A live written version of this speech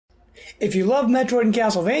If you love Metroid and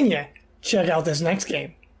Castlevania, check out this next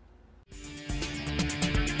game.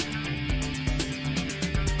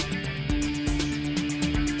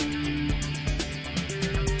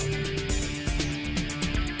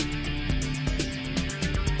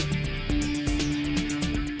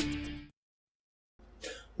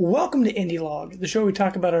 Welcome to Indie Log, the show where we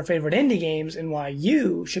talk about our favorite indie games and why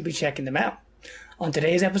you should be checking them out. On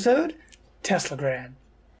today's episode, Teslagrad.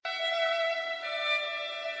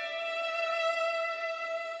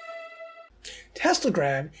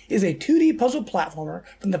 Teslagrad is a 2D puzzle platformer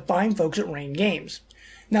from the fine folks at Rain Games.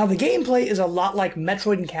 Now, the gameplay is a lot like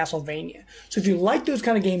Metroid and Castlevania, so if you like those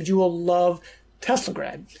kind of games, you will love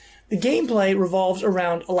Teslagrad. The gameplay revolves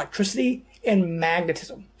around electricity and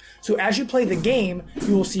magnetism. So as you play the game,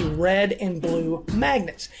 you will see red and blue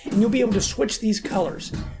magnets, and you'll be able to switch these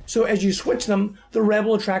colors. So as you switch them, the red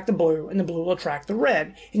will attract the blue, and the blue will attract the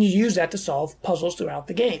red, and you use that to solve puzzles throughout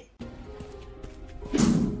the game.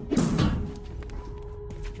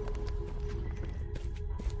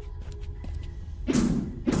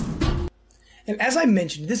 And as I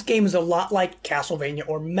mentioned, this game is a lot like Castlevania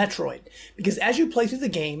or Metroid, because as you play through the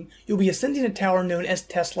game, you'll be ascending a tower known as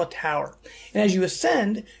Tesla Tower. And as you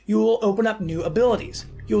ascend, you will open up new abilities.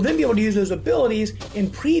 You'll then be able to use those abilities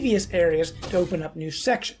in previous areas to open up new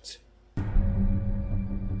sections.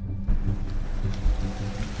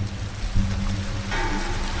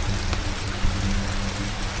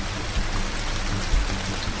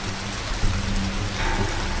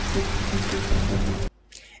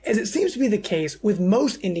 As it seems to be the case with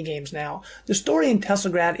most indie games now, the story in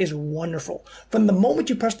Teslagrad is wonderful. From the moment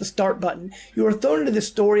you press the start button, you are thrown into this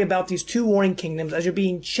story about these two warring kingdoms as you're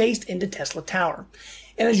being chased into Tesla Tower.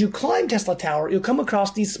 And as you climb Tesla Tower, you'll come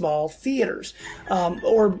across these small theaters,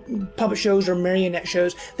 or puppet shows or marionette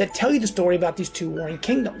shows that tell you the story about these two warring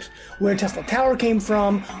kingdoms. Where Tesla Tower came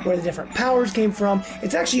from, where the different powers came from.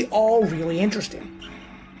 It's actually all really interesting.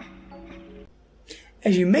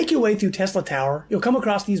 As you make your way through Tesla Tower, you'll come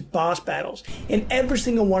across these boss battles, and every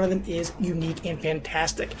single one of them is unique and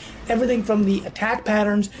fantastic. Everything from the attack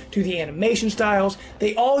patterns to the animation styles,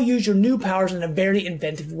 they all use your new powers in a very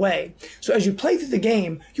inventive way. So as you play through the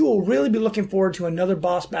game, you will really be looking forward to another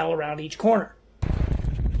boss battle around each corner.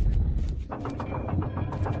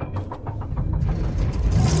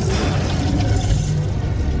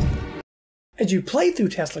 As you play through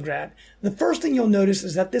Teslagrad, the first thing you'll notice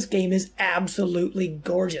is that this game is absolutely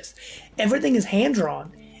gorgeous. Everything is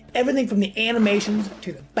hand-drawn. Everything from the animations,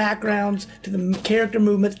 to the backgrounds, to the character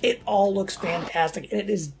movements, it all looks fantastic, and it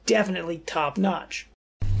is definitely top-notch.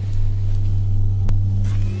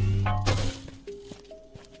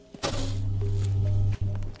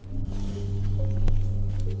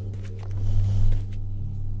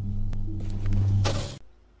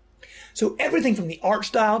 So everything from the art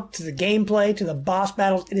style, to the gameplay, to the boss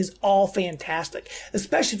battles, it is all fantastic,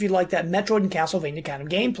 especially if you like that Metroid and Castlevania kind of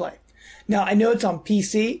gameplay. Now, I know it's on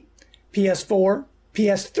PC, PS4,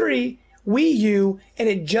 PS3, Wii U, and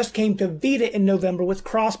it just came to Vita in November with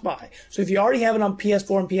cross-buy. So if you already have it on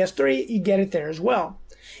PS4 and PS3, you get it there as well.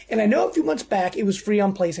 And I know a few months back it was free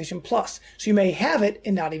on PlayStation Plus, so you may have it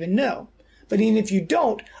and not even know. But even if you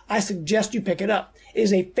don't, I suggest you pick it up. It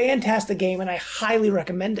is a fantastic game, and I highly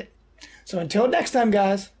recommend it. So until next time,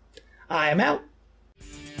 guys, I am out.